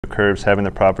curves having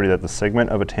the property that the segment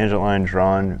of a tangent line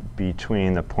drawn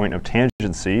between the point of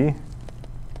tangency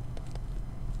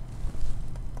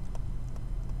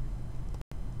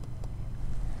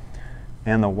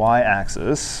and the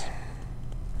y-axis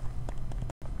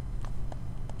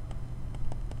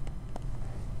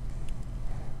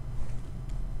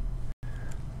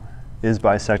is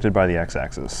bisected by the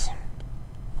x-axis.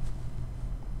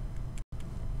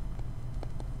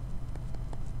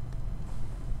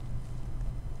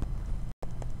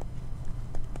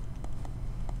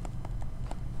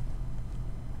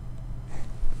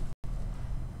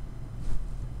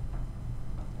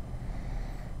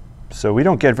 So we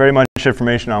don't get very much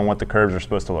information on what the curves are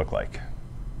supposed to look like.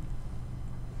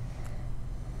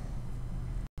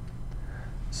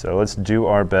 So let's do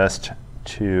our best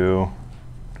to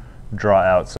draw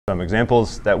out some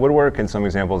examples that would work and some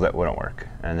examples that wouldn't work.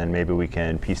 And then maybe we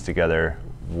can piece together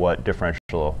what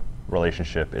differential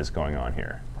relationship is going on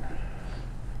here.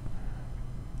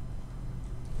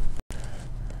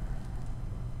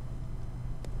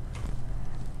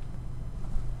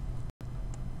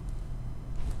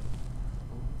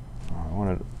 I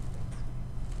wanted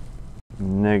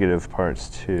negative parts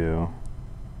too.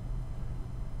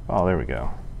 Oh, there we go.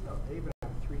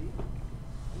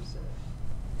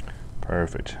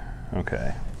 Perfect.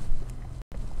 OK.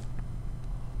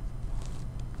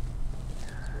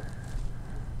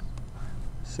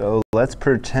 So let's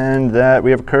pretend that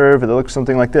we have a curve that looks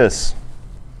something like this.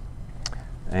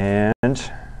 And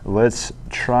let's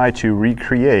try to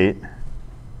recreate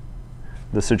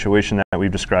the situation that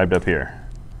we've described up here.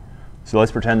 So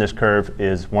let's pretend this curve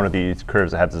is one of these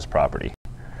curves that has this property.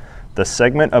 The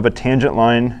segment of a tangent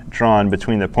line drawn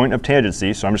between the point of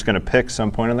tangency, so I'm just going to pick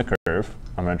some point on the curve.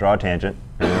 I'm going to draw a tangent,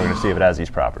 and then we're going to see if it has these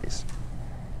properties.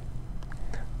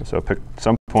 So pick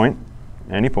some point,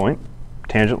 any point,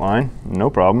 tangent line, no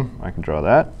problem. I can draw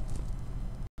that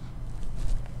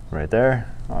right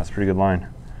there. Oh, that's a pretty good line.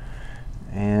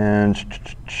 And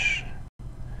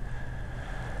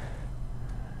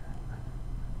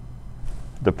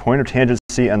the point of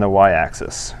tangency and the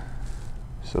y-axis.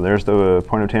 So there's the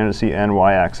point of tangency and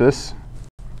y-axis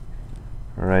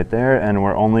right there, and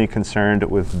we're only concerned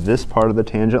with this part of the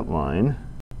tangent line.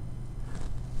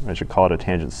 I should call it a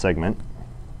tangent segment.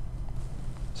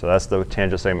 So that's the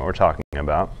tangent segment we're talking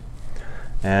about.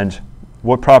 And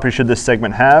what property should this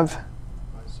segment have?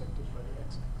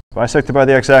 Bisected by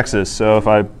the x-axis. So if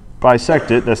I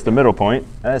bisect it, that's the middle point.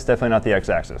 That's definitely not the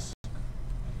x-axis.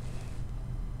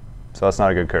 So that's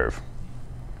not a good curve.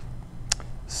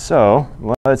 So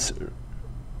let's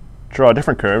draw a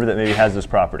different curve that maybe has this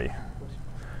property.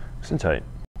 Listen tight.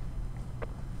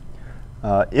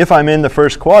 If I'm in the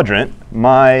first quadrant,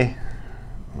 let's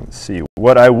see,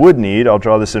 what I would need, I'll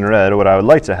draw this in red, what I would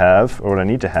like to have, or what I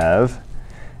need to have,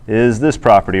 is this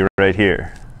property right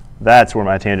here. That's where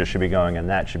my tangent should be going, and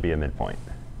that should be a midpoint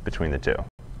between the two.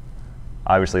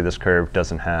 Obviously, this curve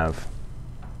doesn't have,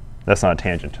 that's not a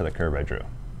tangent to the curve I drew.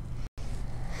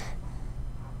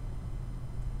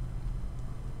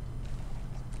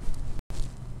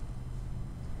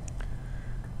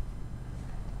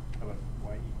 How about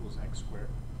y equals x squared?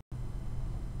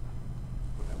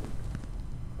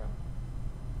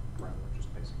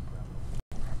 Just basic grammar.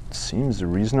 Seems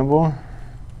reasonable.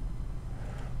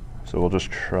 So we'll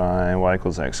just try y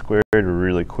equals x squared, a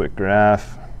really quick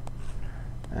graph.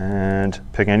 And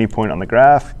pick any point on the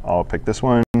graph. I'll pick this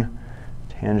one,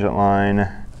 tangent line.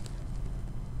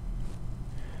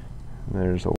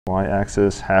 There's a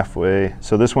y-axis halfway.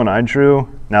 So this one I drew.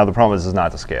 Now the problem is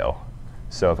not to scale.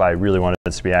 So if I really wanted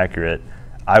this to be accurate,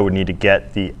 I would need to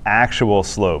get the actual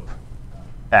slope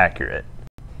accurate.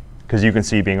 Because you can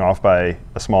see being off by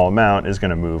a small amount is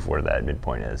going to move where that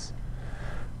midpoint is.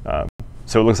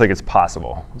 So it looks like it's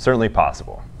possible, certainly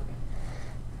possible.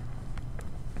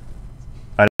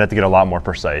 I'd have to get a lot more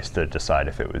precise to decide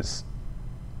if it was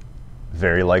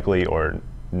very likely or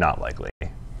not likely.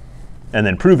 And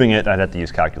then proving it, I'd have to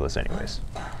use calculus anyways.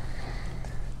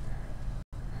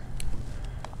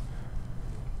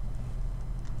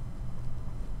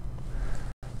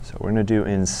 So what we're going to do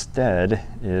instead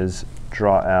is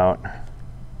draw out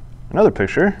another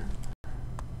picture.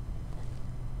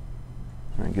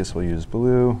 I guess we'll use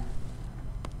blue.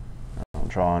 I'll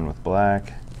draw on with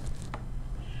black.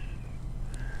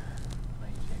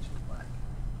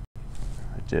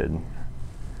 I did.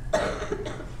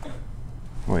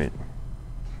 Wait.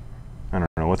 I don't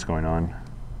know what's going on.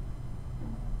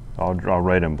 I'll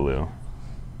write in blue.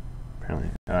 Apparently.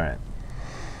 All right.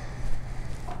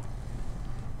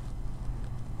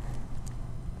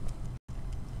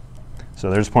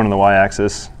 So there's a point on the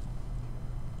y-axis.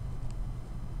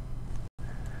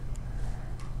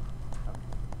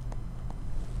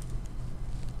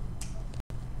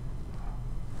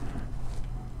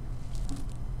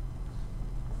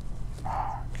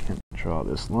 Draw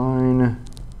this line.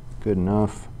 Good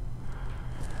enough.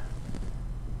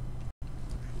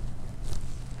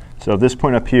 So this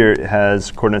point up here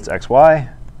has coordinates x, y.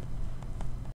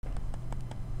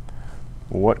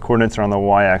 What coordinates are on the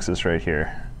y-axis right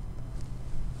here?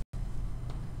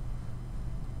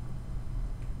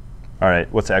 All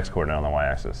right, what's the x-coordinate on the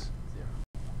y-axis? 0.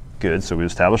 Good, so we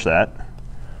established that.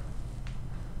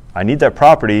 I need that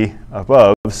property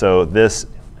above, so this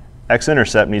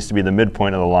x-intercept needs to be the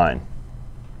midpoint of the line.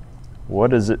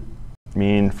 What does it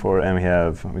mean for, and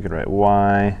we could write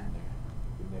y,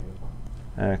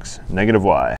 x, negative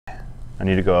y. I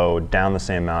need to go down the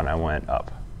same amount I went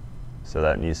up. So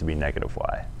that needs to be negative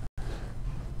y.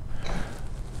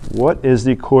 What is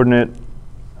the coordinate,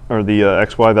 or the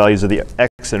x, y values of the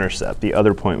x-intercept, the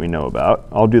other point we know about?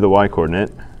 I'll do the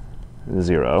y-coordinate,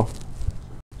 0.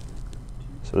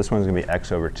 So this one's going to be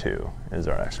x over 2 is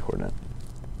our x-coordinate.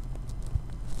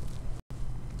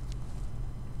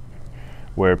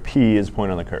 Where P is point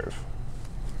on the curve.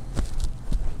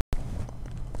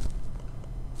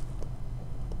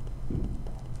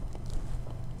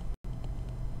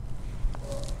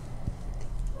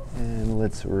 And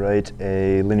let's write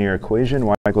a linear equation,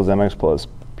 y equals mx plus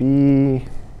b.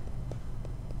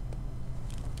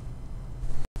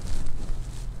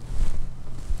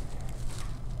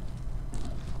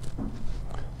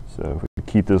 So if we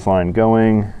keep this line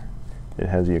going, it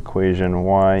has the equation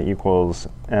y equals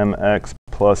mx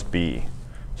plus b.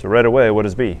 So right away, what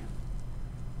is b?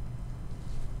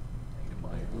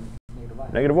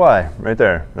 Negative y, right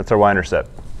there. That's our y-intercept.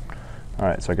 All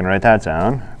right, so I can write that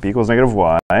down. B equals negative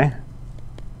y.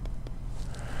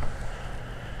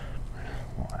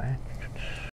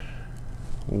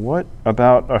 What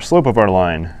about our slope of our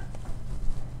line?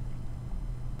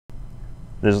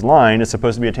 This line is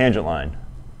supposed to be a tangent line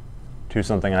to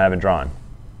something I haven't drawn.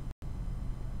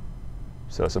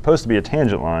 So it's supposed to be a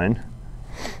tangent line.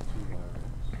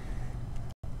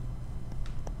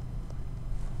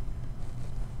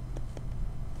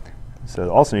 So it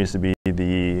also needs to be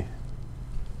the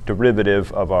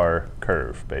derivative of our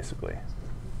curve, basically.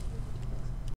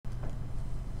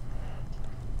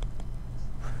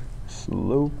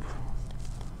 Slope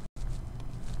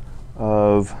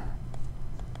of,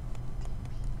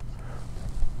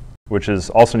 which is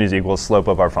also needs to equal slope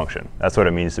of our function. That's what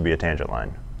it means to be a tangent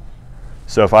line.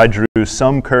 So if I drew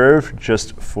some curve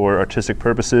just for artistic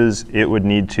purposes, it would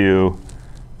need to,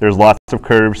 there's lots of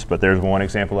curves, but there's one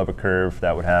example of a curve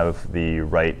that would have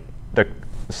the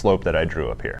slope that I drew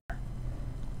up here.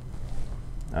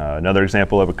 Another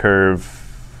example of a curve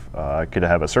could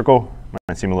have a circle.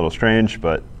 Might seem a little strange,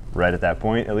 but right at that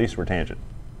point, at least, we're tangent.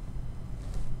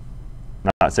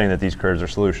 Not saying that these curves are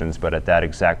solutions, but at that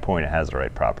exact point, it has the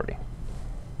right property.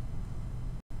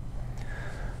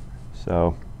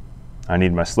 So I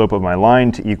need my slope of my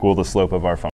line to equal the slope of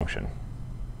our function,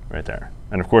 right there.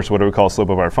 And of course, what do we call slope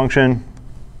of our function?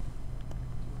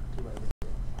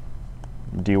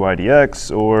 dy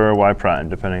dx or y prime,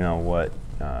 depending on what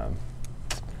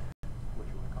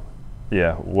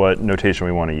what notation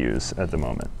we want to use at the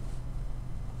moment.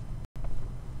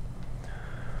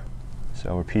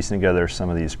 So we're piecing together some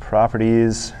of these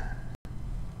properties.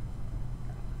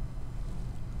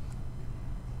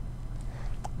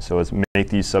 So let's make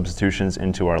these substitutions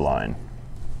into our line.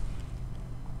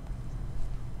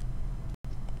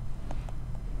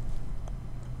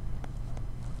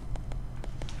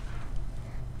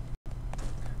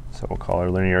 So we'll call our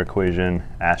linear equation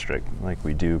asterisk like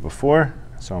we do before.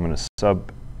 So I'm going to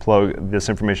plug this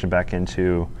information back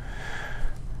into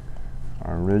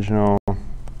our original.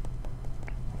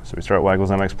 So we start y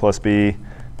equals mx plus b.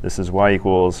 This is y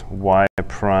equals y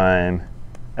prime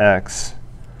x.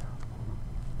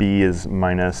 B is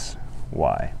minus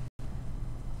y.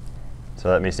 So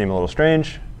that may seem a little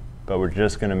strange, but we're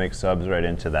just going to make subs right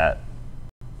into that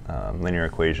linear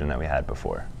equation that we had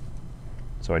before.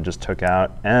 So I just took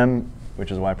out m,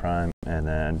 which is y prime, and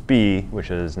then b, which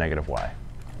is negative y.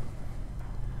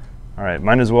 All right,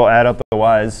 might as well add up the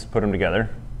y's, put them together.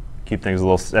 Keep things a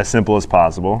little as simple as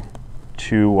possible.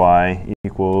 2y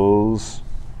equals,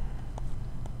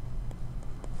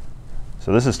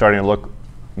 so this is starting to look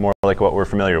more like what we're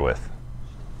familiar with.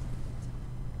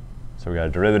 So we got a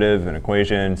derivative, an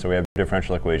equation, so we have a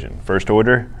differential equation. First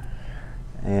order,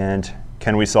 and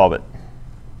can we solve it?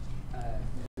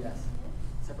 Yes,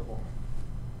 separable.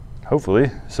 Hopefully.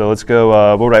 So let's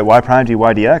go, we'll write y prime dy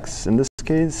dx in this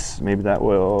case. Maybe that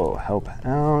will help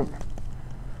out.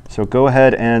 So go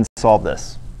ahead and solve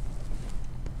this.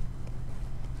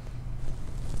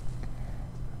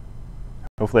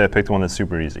 Hopefully I picked one that's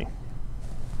super easy.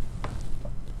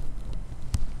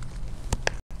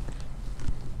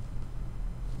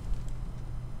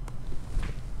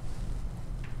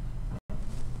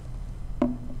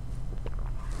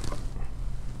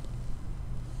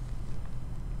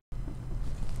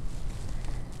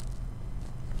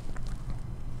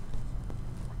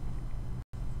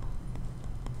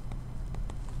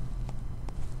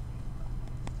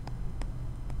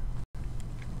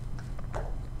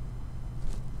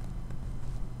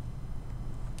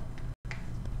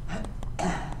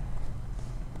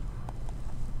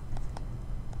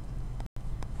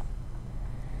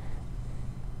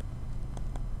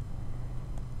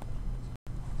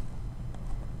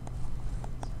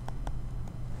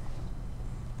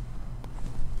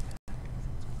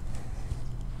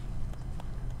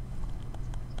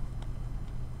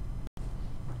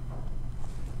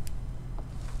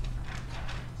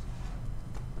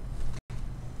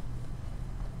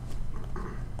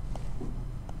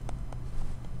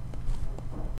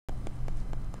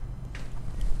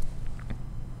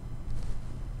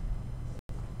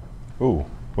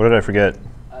 What did I forget?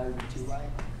 2y.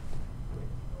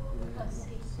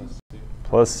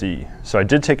 Plus c. So I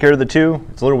did take care of the 2.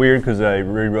 It's a little weird because I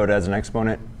rewrote it as an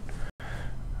exponent.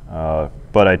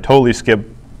 But I totally skipped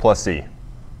plus c.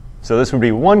 So this would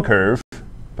be one curve,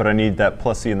 but I need that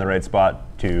plus c in the right spot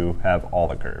to have all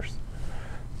the curves.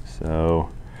 So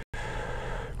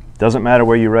doesn't matter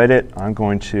where you write it. I'm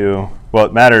going to, well,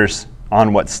 it matters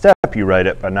on what step you write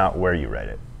it, but not where you write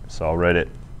it. So I'll write it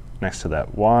next to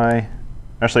that y.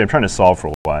 Actually, I'm trying to solve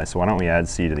for y, so why don't we add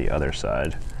c to the other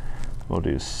side? We'll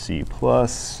do c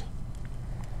plus.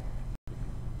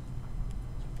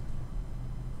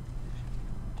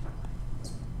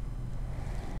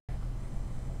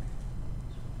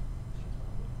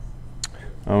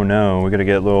 Oh no, we're going to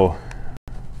get a little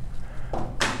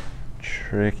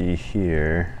tricky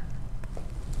here.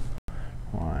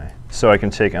 Why? So I can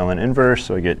take ln inverse,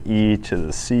 so I get e to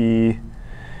the c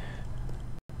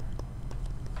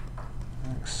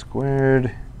x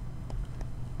squared.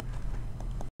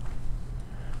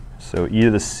 So e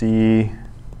to the c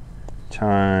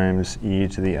times e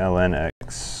to the ln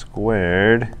x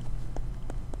squared.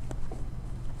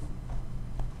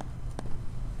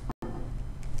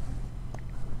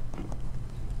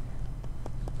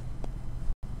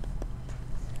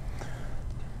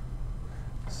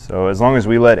 So as long as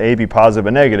we let a be positive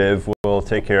and negative, we'll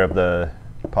take care of the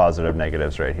positive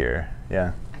negatives right here.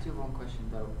 Yeah? I do have one question,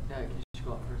 though. Can you just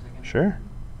go up for a second? Sure.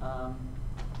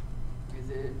 Is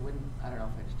it, when, I don't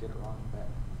know if I just did it wrong, but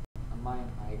on mine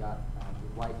I got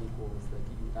y equals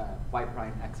the y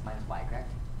prime x minus y,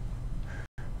 correct?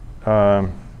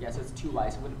 Yeah, so it's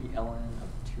 2y, so would it be ln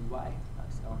of 2y?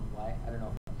 Just ln of y? I don't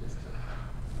know if this is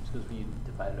Because when you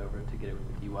divide it over to get it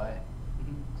with the dy,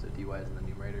 so dy is in the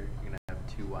numerator, you're going to have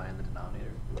 2y in the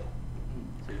denominator.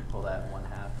 So you pull that 1/2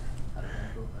 out of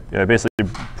the Yeah, I basically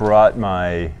brought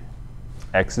my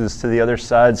x's to the other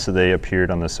side, so they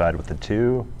appeared on the side with the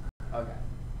 2. Okay.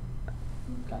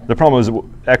 The problem was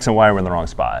x and y were in the wrong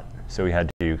spot, so we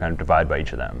had to kind of divide by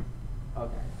each of them.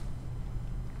 Okay.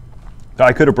 So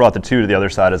I could have brought the 2 to the other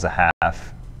side as a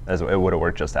half, as it would have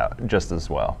worked just as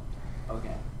well.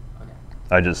 Okay. Okay.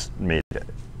 I just made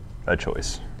a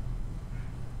choice.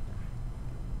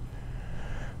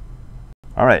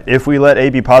 All right, if we let a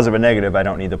be positive and negative, I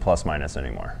don't need the plus minus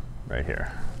anymore, right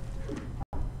here.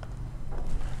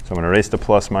 So I'm going to erase the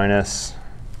plus minus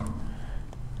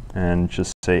and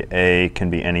just say a can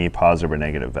be any positive or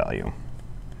negative value.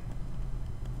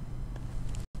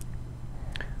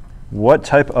 What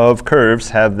type of curves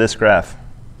have this graph?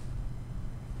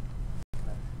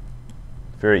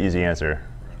 Very easy answer.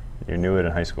 You knew it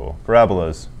in high school.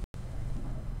 Parabolas.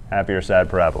 Happy or sad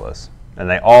parabolas. And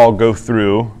they all go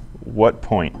through what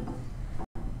point?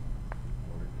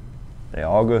 They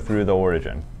all go through the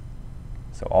origin.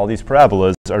 So all these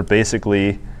parabolas are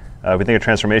basically, if we think of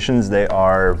transformations, they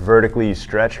are vertically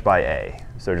stretched by a.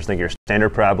 So just think your standard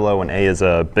parabola, when a is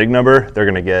a big number, they're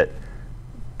going to get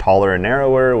taller and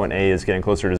narrower. When a is getting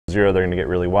closer to 0, they're going to get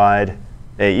really wide.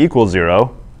 A equals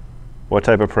 0. What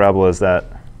type of parabola is that?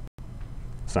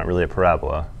 It's not really a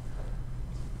parabola.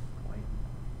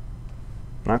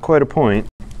 Not quite a point.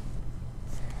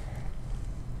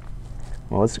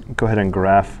 Well, let's go ahead and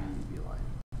graph.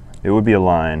 It would be a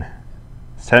line.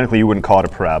 So technically, you wouldn't call it a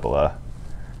parabola.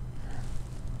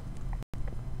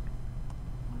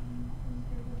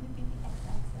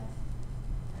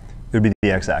 It would be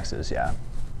the x-axis, yeah.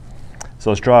 So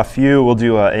let's draw a few. We'll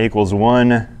do a equals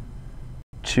 1,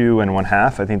 2, and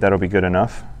 1/2. I think that'll be good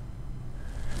enough.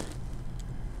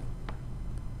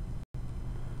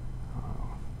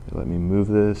 Let me move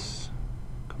this.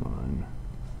 Come on.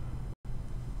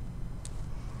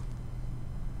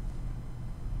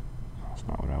 That's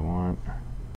not what I want.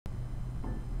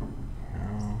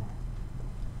 No.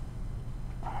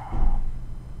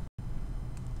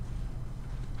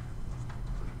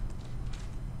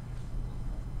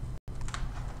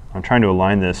 I'm trying to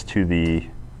align this to the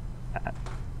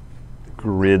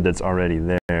grid that's already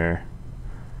there.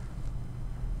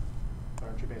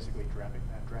 Aren't you basically dragging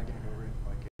it over it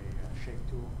like a shape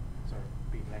tool? So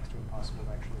it'd be next to impossible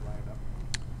to actually line it up.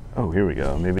 Oh, here we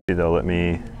go. Maybe they'll let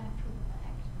me.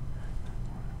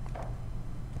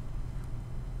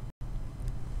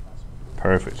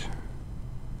 Perfect.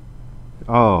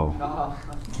 Oh,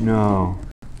 no.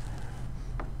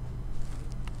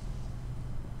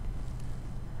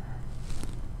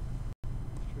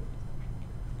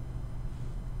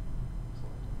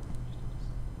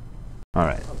 All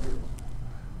right.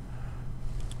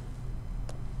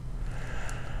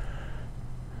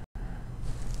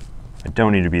 I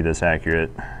don't need to be this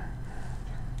accurate.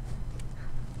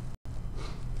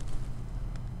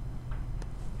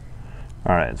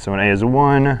 All right. So when A is a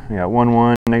 1, we got 1,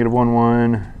 1, negative 1,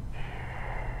 1,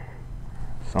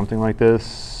 something like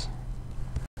this.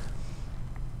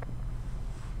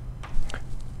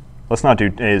 Let's not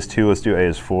do A is 2, let's do A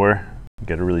is 4.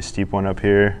 Get a really steep one up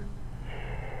here.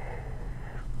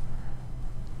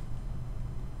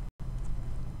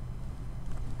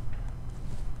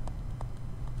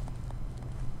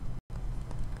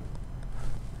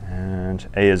 And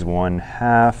A is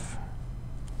 1/2.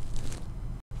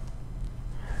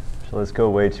 So let's go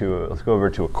over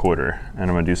to a quarter, and I'm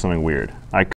going to do something weird.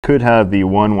 I could have the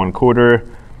 1, 1/4,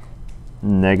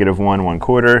 negative 1,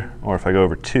 1/4, or if I go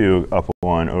over 2, up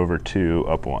 1, over 2,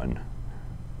 up 1.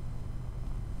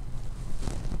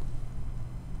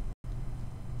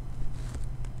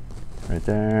 Right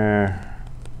there,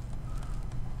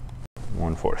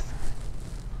 1/4.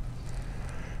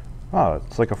 Oh,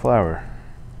 it's like a flower.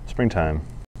 Springtime.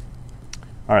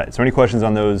 All right, so any questions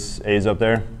on those A's up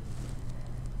there?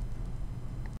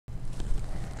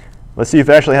 Let's see if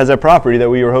it actually has that property that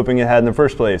we were hoping it had in the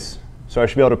first place. So I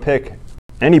should be able to pick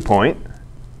any point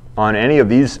on any of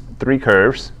these 3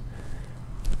 curves.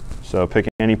 So pick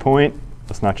any point.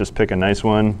 Let's not just pick a nice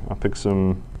one. I'll pick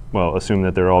some, well, assume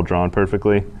that they're all drawn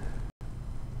perfectly.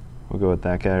 We'll go with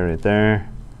that guy right there.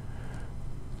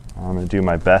 I'm going to do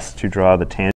my best to draw the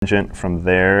tangent from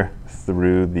there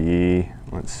through the,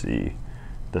 let's see,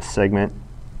 the segment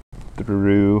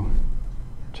through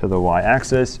to the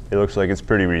y-axis. It looks like it's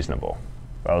pretty reasonable.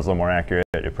 If I was a little more accurate,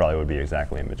 it probably would be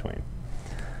exactly in between.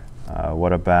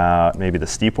 What about maybe the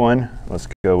steep one? Let's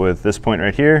go with this point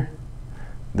right here.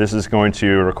 This is going to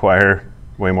require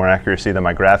way more accuracy than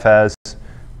my graph has.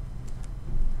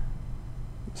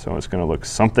 So it's going to look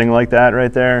something like that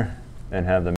right there and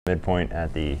have the midpoint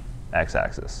at the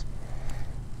x-axis.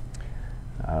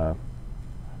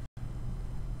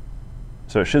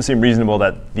 So it should seem reasonable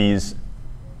that these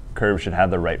curves should have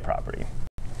the right property.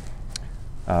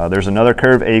 There's another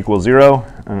curve, A equals 0.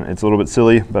 It's a little bit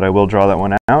silly, but I will draw that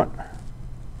one out.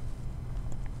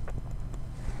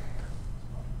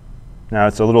 Now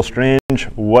it's a little strange.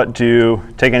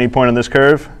 Take any point on this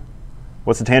curve.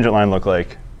 What's the tangent line look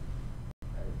like?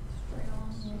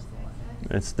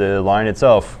 It's the line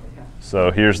itself.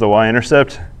 So here's the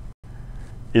y-intercept.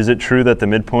 Is it true that the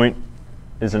midpoint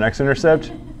is an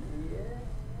x-intercept?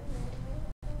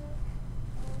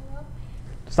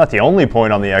 It's not the only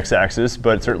point on the x-axis,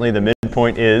 but certainly the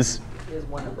midpoint is. Is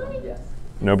one of them, yes.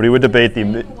 Nobody would debate the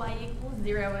y equals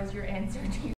 0 as your answer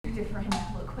to your differential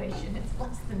equation. It's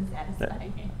less than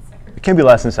satisfying answer. It can be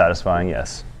less than satisfying,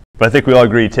 yes. But I think we all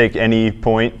agree, take any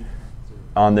point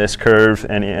on this curve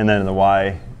and then in the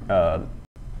y,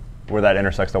 where that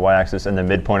intersects the y-axis, and the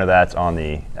midpoint of that's on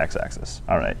the x-axis.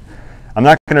 All right. I'm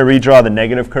not going to redraw the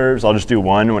negative curves. I'll just do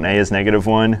one. When A is negative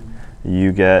 1,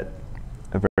 you get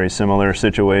a very similar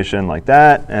situation like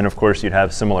that. And of course, you'd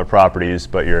have similar properties,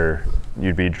 but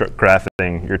you'd be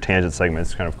graphing your tangent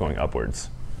segments kind of going upwards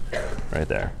right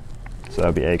there. So that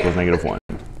would be A equals negative 1.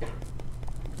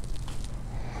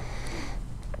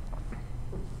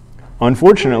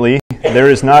 Unfortunately, there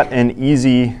is not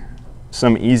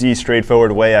some easy,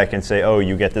 straightforward way I can say, oh,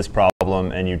 you get this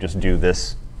problem, and you just do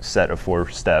this set of 4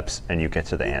 steps, and you get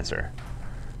to the answer.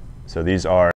 So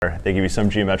they give you some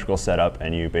geometrical setup,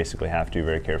 and you basically have to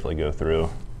very carefully go through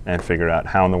and figure out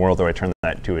how in the world do I turn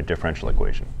that to a differential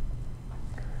equation.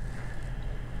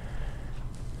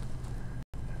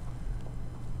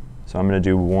 So I'm going to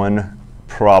do one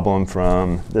problem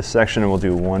from this section, and we'll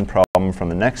do one problem from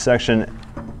the next section,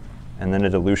 and then a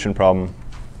dilution problem.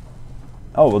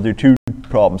 Oh, we'll do 2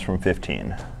 problems from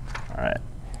 15. All right.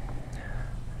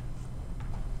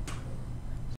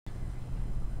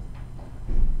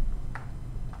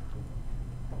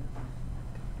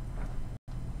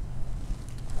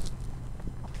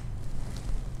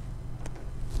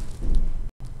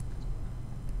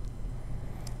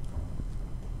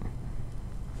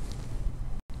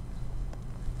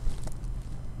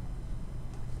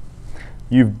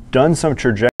 You've done some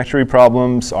trajectory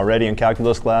problems already in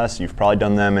calculus class. You've probably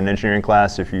done them in engineering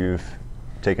class if you've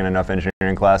taken enough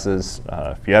engineering classes.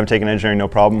 If you haven't taken engineering, no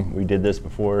problem. We did this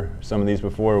before, some of these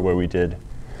before, where we did,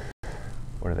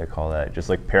 what do they call that? Just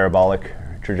like parabolic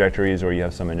trajectories where you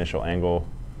have some initial angle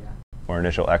or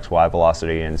initial xy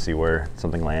velocity and see where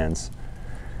something lands.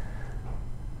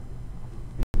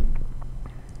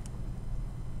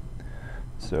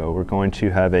 So we're going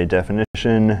to have a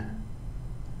definition.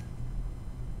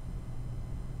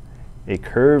 A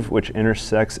curve which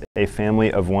intersects a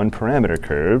family of 1-parameter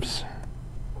curves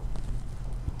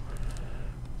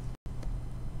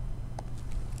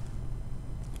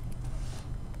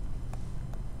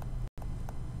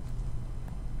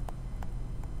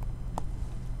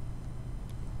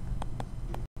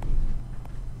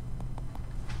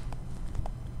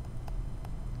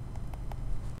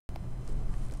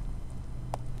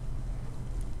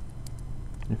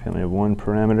family of one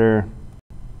parameter.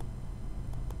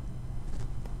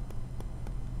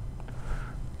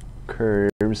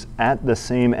 Curves at the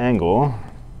same angle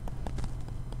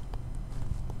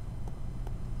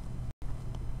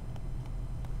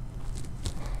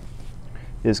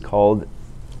is called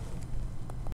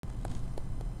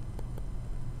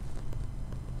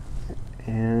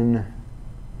an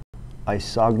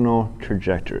isogonal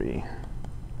trajectory.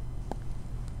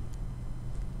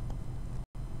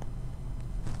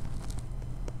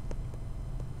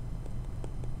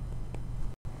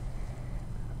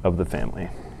 Of the family.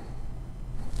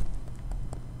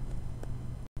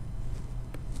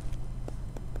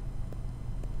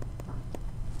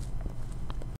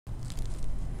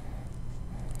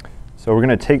 So we're going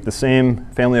to take the same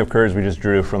family of curves we just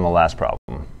drew from the last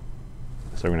problem.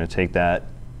 So we're going to take that,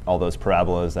 all those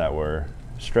parabolas that were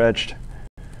stretched,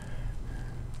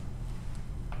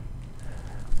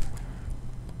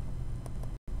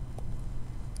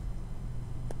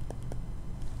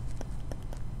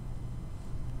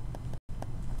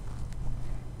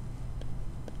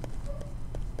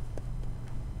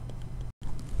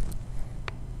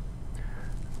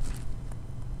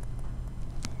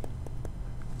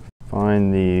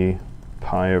 find the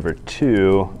pi over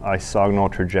 2 isogonal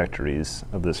trajectories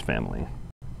of this family.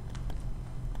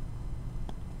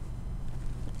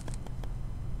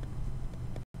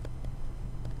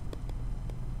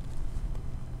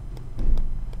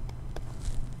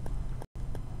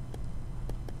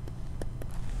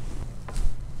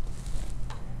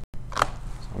 So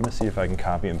I'm going to see if I can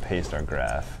copy and paste our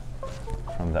graph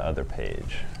from the other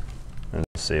page and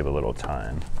save a little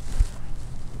time.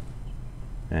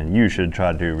 And you should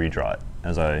try to redraw it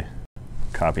as I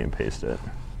copy and paste it.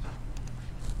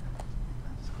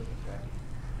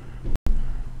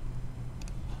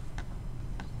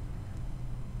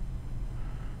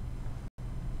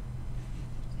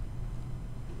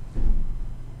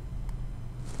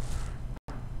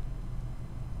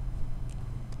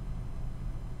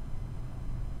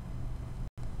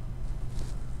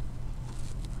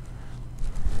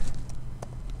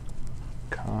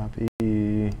 Copy.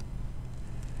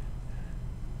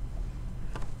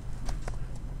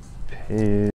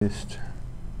 Paste.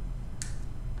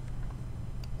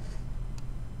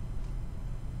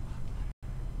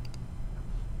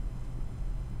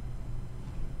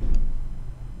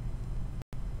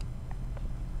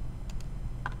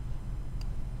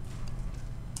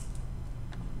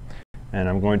 And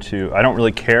I'm going to, I don't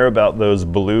really care about those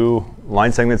blue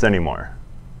line segments anymore.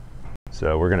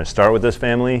 So we're going to start with this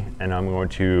family, and I'm going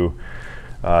to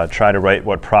try to write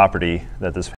what property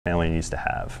that this family needs to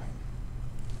have.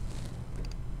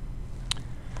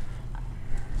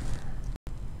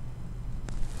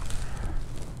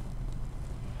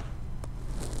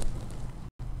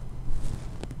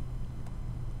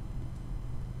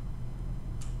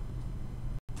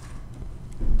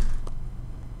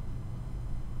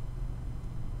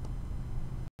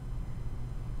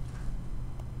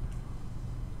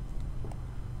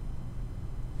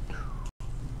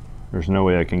 There's no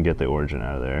way I can get the origin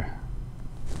out of there.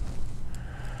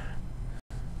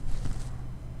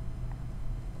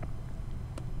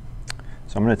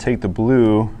 So I'm going to take the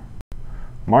blue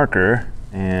marker,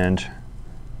 and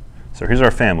so here's our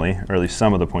family, or at least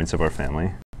some of the points of our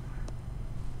family.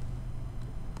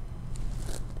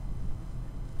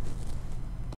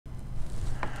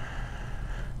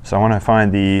 So I want to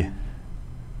find the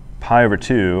pi over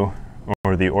 2,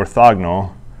 or the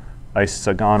orthogonal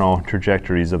isogonal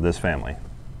trajectories of this family.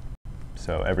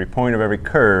 So every point of every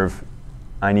curve,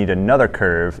 I need another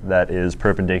curve that is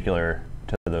perpendicular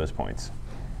to those points.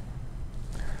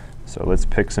 So let's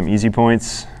pick some easy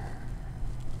points.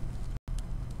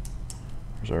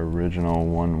 There's our original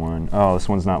 1, 1. Oh, this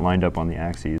one's not lined up on the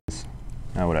axes.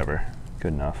 Oh, whatever.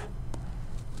 Good enough.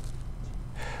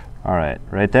 All right,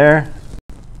 right there,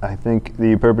 I think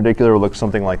the perpendicular will look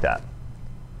something like that.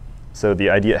 So the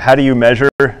idea, how do you measure?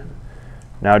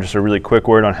 Now just a really quick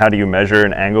word on how do you measure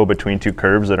an angle between two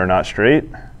curves that are not straight.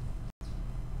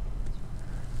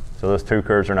 So those two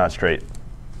curves are not straight.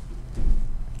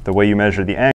 The way you measure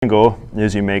the angle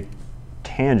is you make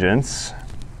tangents.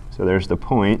 So there's the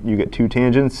point. You get two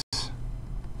tangents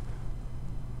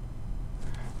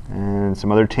and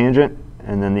some other tangent,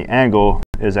 and then the angle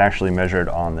is actually measured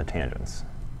on the tangents,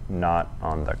 not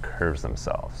on the curves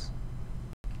themselves.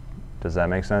 Does that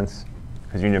make sense?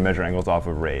 Because you need to measure angles off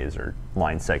of rays or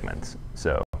line segments.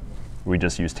 So we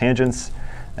just use tangents,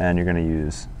 and you're going to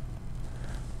use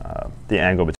the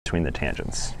angle between the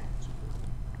tangents.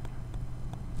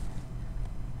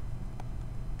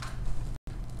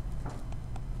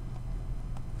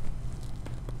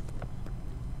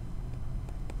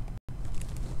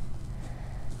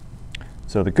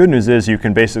 So the good news is you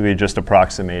can basically just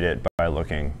approximate it by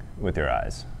looking with your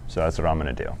eyes. So that's what I'm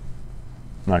going to do. I'm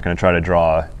not going to try to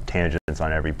draw tangents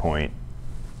on every point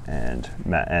and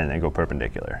then go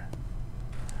perpendicular.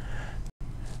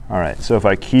 All right, so if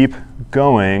I keep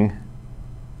going,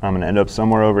 I'm going to end up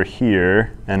somewhere over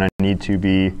here, and I need to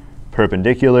be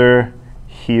perpendicular.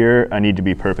 Here, I need to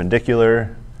be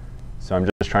perpendicular. So I'm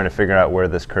just trying to figure out where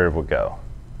this curve would go.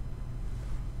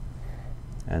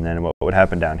 And then what would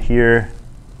happen down here?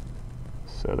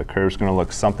 So the curve's going to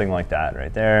look something like that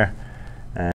right there.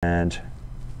 And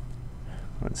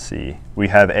let's see. We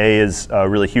have A is a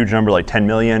really huge number, like 10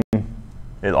 million.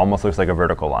 It almost looks like a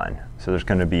vertical line. So there's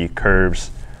going to be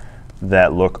curves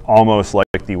that look almost like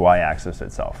the y-axis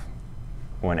itself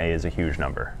when A is a huge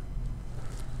number.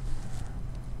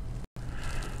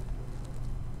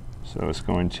 So it's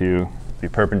going to be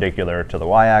perpendicular to the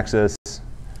y-axis.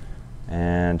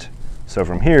 And so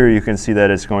from here, you can see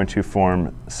that it's going to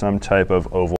form some type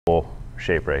of oval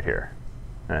shape right here.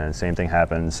 And same thing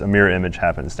happens, a mirror image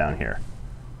happens down here.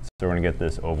 So we're going to get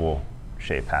this oval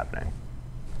shape happening.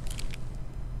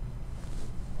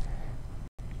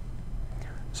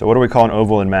 So what do we call an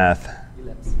oval in math?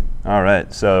 Ellipse. All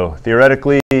right, so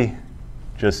theoretically,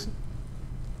 just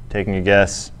taking a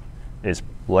guess, it's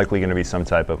likely going to be some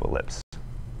type of ellipse.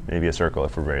 Maybe a circle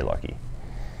if we're very lucky.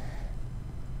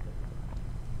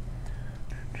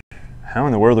 How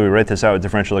in the world do we write this out with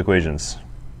differential equations?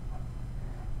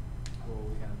 Well,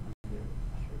 we kind of did it.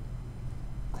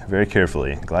 Sure. Very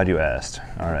carefully. Glad you asked.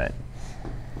 All right.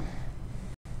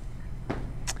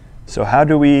 So how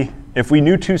do we, if we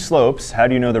knew two slopes, how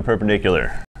do you know they're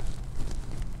perpendicular?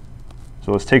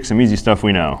 So let's take some easy stuff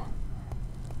we know.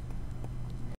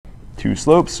 Two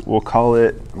slopes, we'll call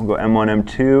it, we'll go M1,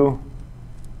 M2.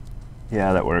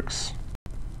 Yeah, that works.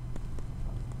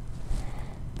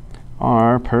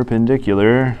 Are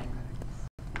perpendicular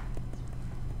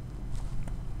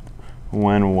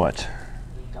when what?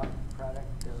 The dot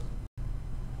product of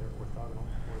They're orthogonal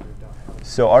or they're dot product.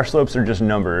 So our slopes are just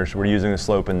numbers. We're using the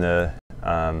slope in the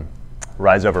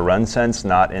rise over run sense,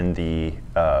 not in the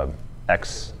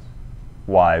x,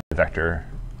 y vector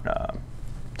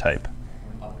type.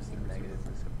 Opposite of negative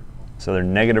reciprocal. So they're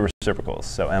negative reciprocals.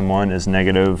 So M1 is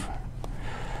negative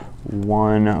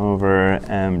 1 over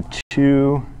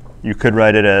M2. You could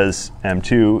write it as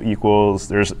M2 equals,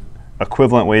 there's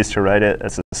equivalent ways to write it.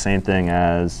 That's the same thing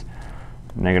as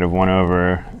negative 1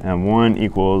 over M1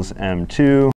 equals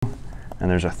M2. And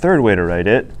there's a third way to write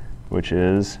it, which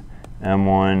is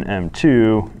M1,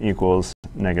 M2 equals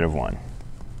negative 1.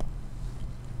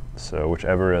 So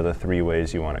whichever of the three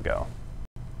ways you want to go.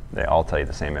 They all tell you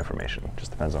the same information. Just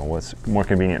depends on what's more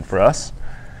convenient for us.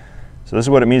 So this is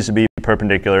what it means to be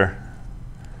perpendicular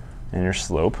in your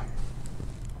slope.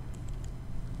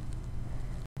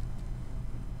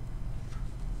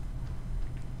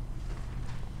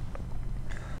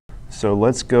 So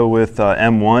let's go with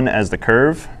M1 as the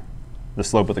curve, the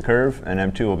slope of the curve, and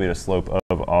M2 will be the slope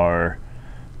of our,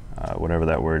 whatever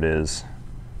that word is,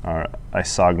 our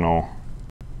isogonal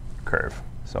curve.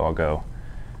 So I'll go,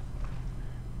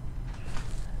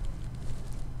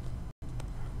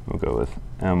 we'll go with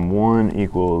M1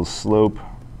 equals slope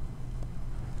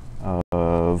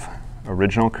of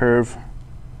original curve.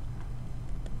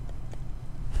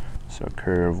 So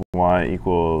curve y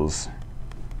equals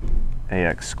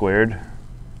ax squared.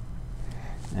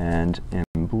 And in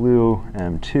blue,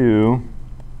 M2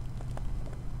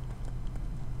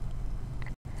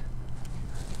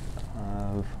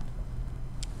 of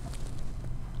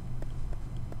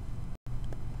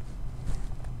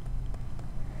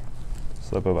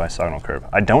slope of isogonal curve.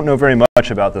 I don't know very much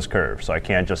about this curve, so I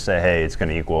can't just say, hey, it's going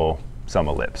to equal some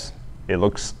ellipse. It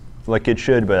looks like it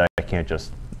should, but I can't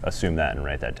just assume that and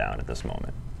write that down at this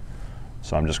moment.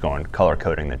 So I'm just going color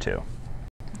coding the two.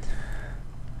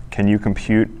 Can you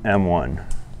compute M1?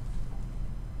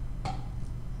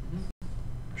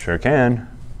 Sure can.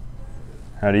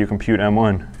 How do you compute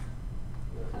M1?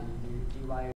 You do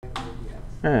dy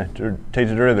over dx. Take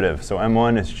the derivative. So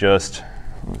M1 is just,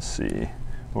 let's see,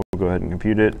 we'll go ahead and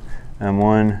compute it.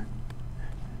 M1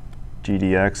 d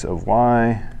dx of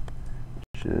y,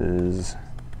 which is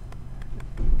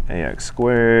ax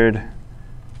squared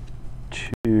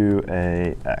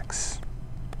 2ax.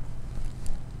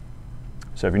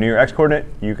 So if you knew your x-coordinate,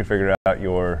 you could figure out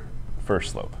your first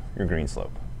slope, your green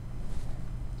slope.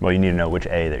 Well, you need to know which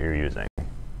a that you're using.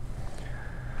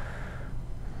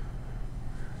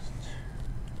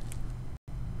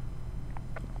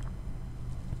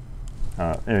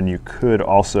 And you could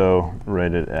also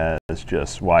write it as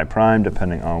just y prime,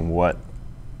 depending on what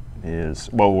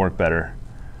will work better.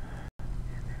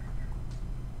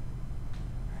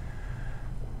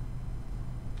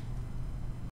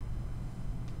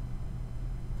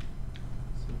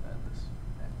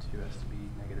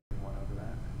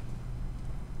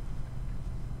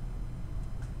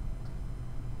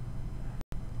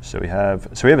 So we have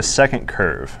a second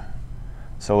curve.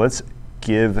 So let's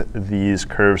give these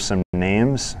curves some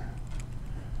names.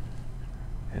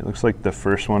 It looks like the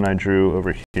first one I drew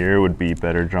over here would be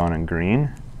better drawn in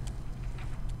green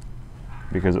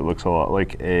because it looks a lot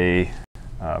like a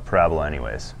parabola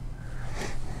anyways.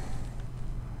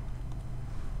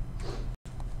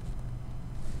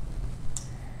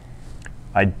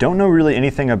 I don't know really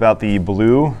anything about the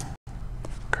blue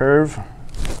curve.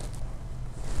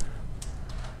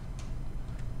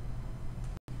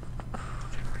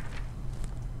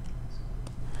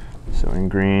 So in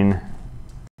green,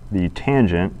 the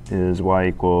tangent is y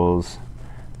equals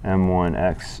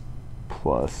m1x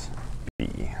plus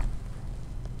b.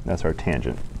 That's our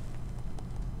tangent.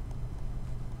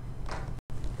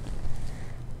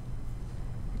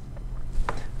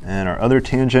 And our other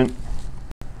tangent,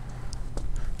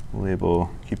 label,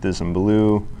 keep this in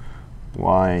blue,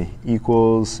 y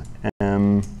equals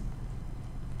m2x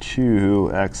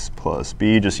plus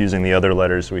b, just using the other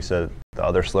letters. We said the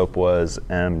other slope was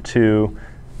m2.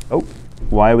 Oh,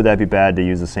 why would that be bad to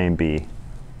use the same b?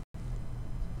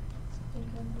 Because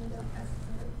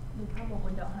we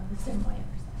probably don't have the same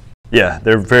y-intercept. Yeah,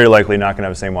 they're very likely not going to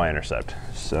have the same y-intercept.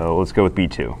 So let's go with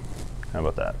b2. How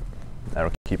about that?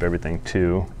 That'll keep everything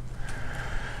 2.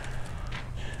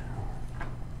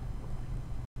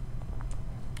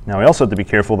 Now we also have to be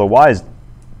careful. The y's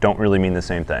don't really mean the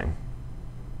same thing.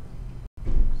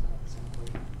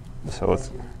 So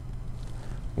let's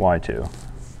y2.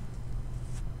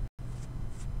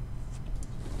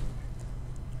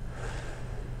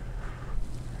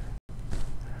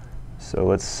 So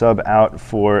let's sub out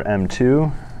for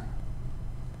m2.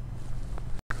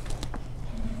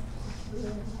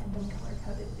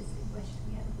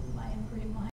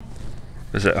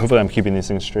 Hopefully I'm keeping these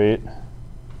things straight.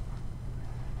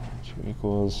 2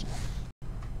 equals,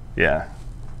 yeah.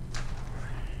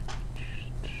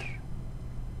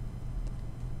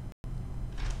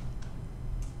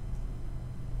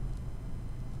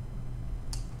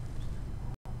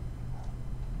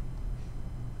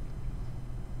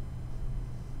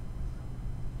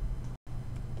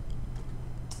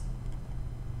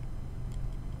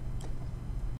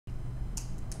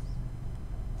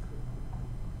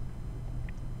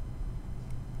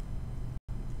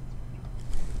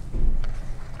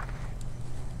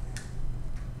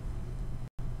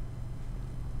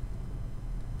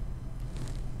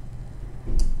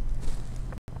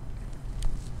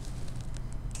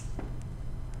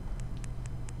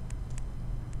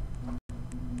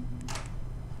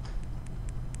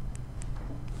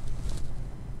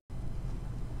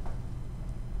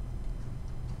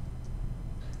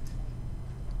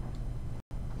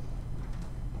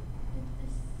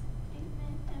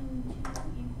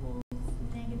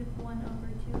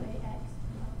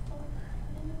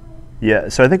 Yeah,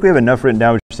 so I think we have enough written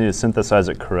down. We just need to synthesize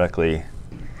it correctly.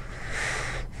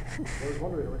 I was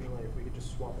wondering originally if we could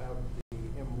just swap out the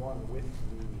m1 with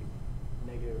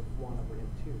the negative 1 over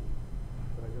m2,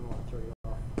 but I didn't want to throw you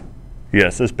off.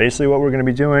 Yes, that's basically what we're going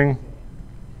to be doing.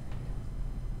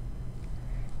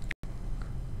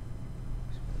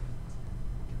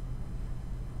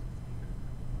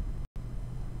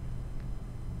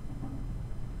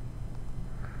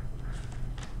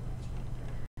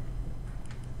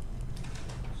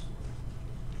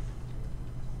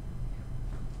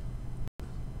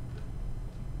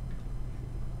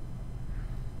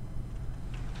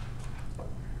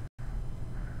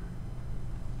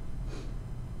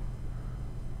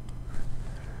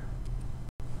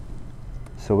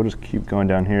 So we'll just keep going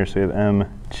down here. So we have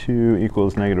m2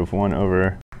 equals negative 1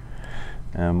 over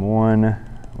m1,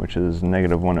 which is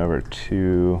negative 1 over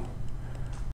 2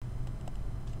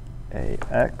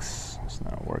 ax. It's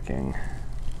not working.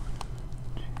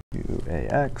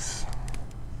 2ax.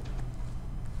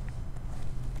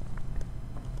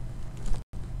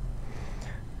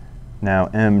 Now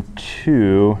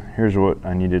m2, here's what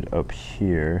I needed up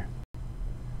here.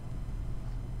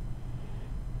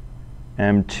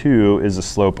 M2 is the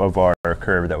slope of our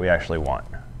curve that we actually want.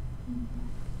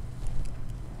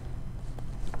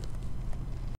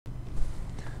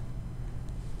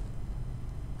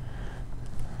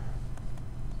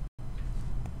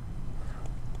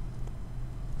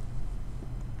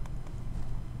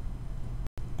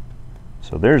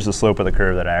 So there's the slope of the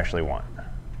curve that I actually want.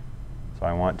 So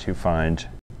I want to find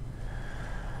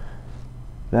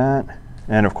that.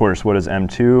 And of course, what is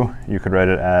M2? You could write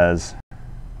it as,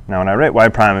 now when I write y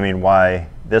prime, I mean y,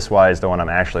 this y is the one I'm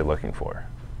actually looking for.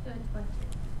 So it's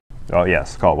y2. Oh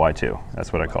yes, call it y2.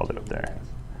 That's what I called it up there.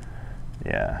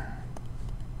 Yeah.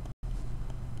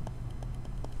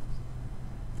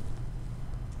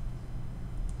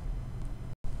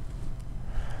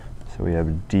 So we have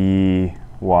dy2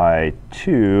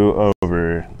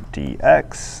 over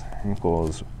dx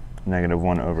equals negative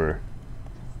 1 over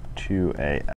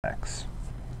 2ax.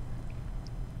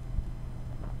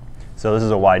 So this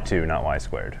is a y2, not y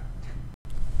squared.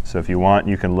 So if you want,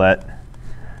 you can let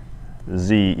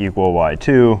z equal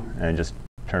y2 and just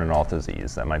turn it all to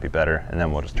z's. That might be better. And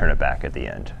then we'll just turn it back at the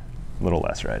end. A little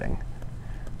less writing.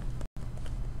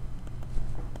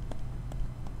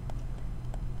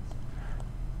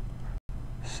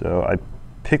 So I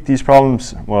picked these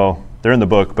problems, well, they're in the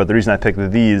book, but the reason I picked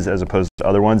these as opposed to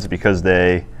other ones is because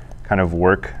they kind of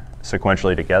work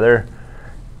sequentially together.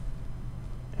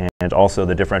 And also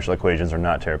the differential equations are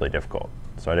not terribly difficult.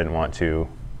 So I didn't want to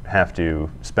have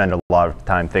to spend a lot of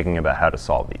time thinking about how to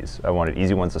solve these. I wanted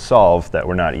easy ones to solve that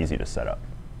were not easy to set up.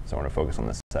 So I want to focus on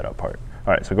the setup part.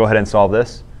 All right, so go ahead and solve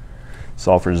this.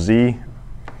 Solve for z.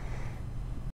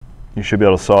 You should be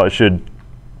able to solve, it should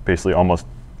basically almost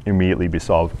immediately be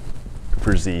solved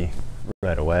for z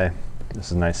right away. This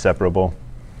is a nice separable.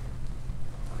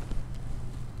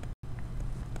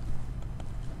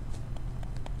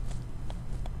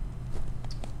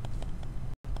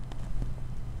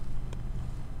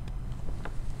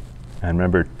 And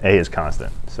remember, a is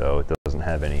constant, so it doesn't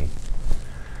have any,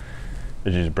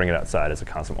 you just bring it outside as a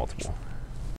constant multiple.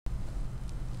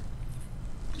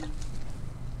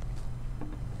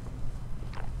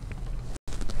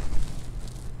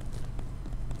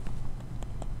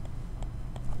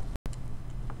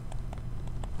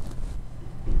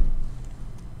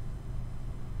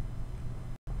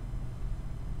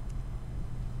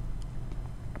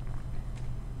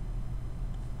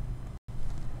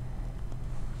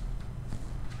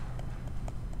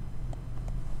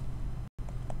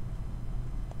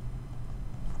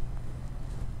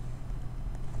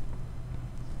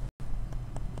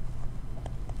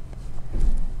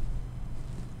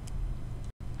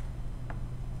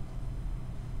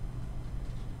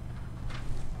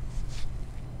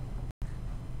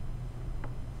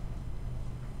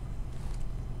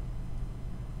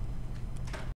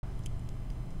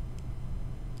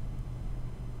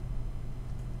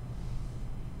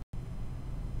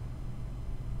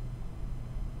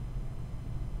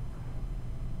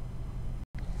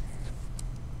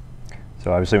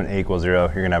 So obviously when a equals 0,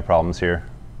 you're going to have problems here.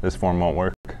 This form won't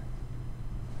work.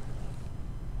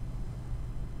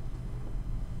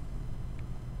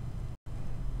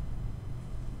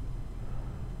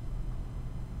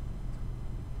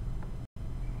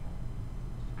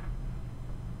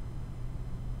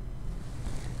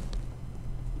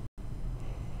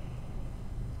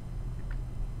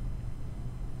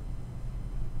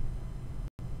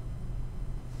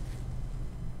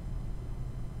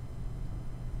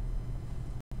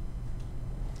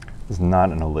 Is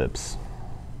not an ellipse.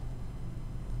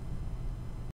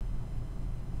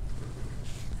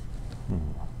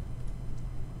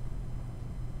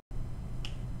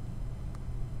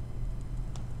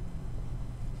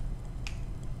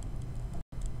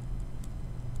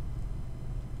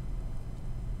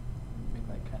 Make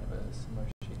like kind of a similar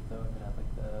shape though, and have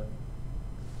like the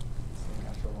same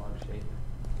natural log shape.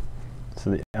 So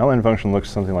the ln function looks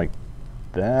something like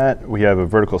that. We have a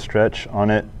vertical stretch on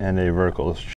it and a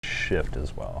vertical shift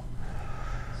as well.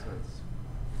 So it's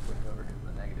flipping over to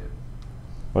the negative.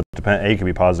 Well, a can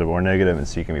be positive or negative, and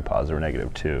c can be positive or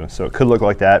negative too. So it could look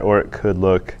like that, or it could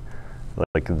look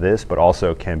like this, but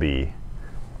also can be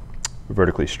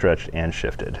vertically stretched and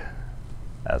shifted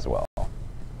as well.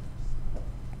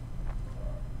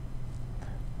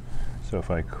 So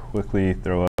if I quickly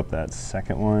throw up that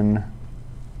second one,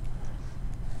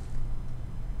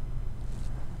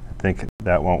 I think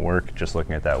that won't work just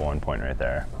looking at that one point right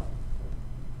there.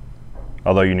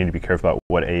 Although you need to be careful about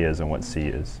what a is and what c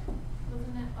is.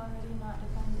 Wasn't it already not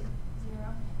defined at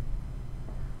 0?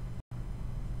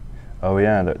 Oh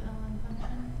yeah, that, ln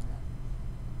function?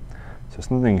 so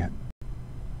something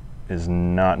is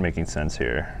not making sense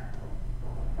here.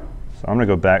 So I'm going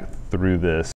to go back through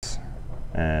this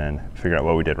and figure out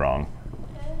what we did wrong.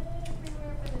 Everywhere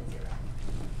but at 0.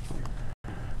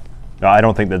 No, I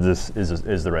don't think that this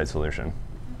is the right solution.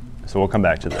 So we'll come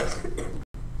back to this. Did I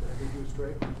give you a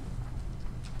straight?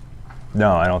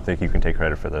 No, I don't think you can take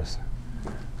credit for this.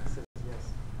 It says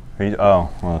yes. Oh,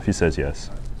 well, if he says yes.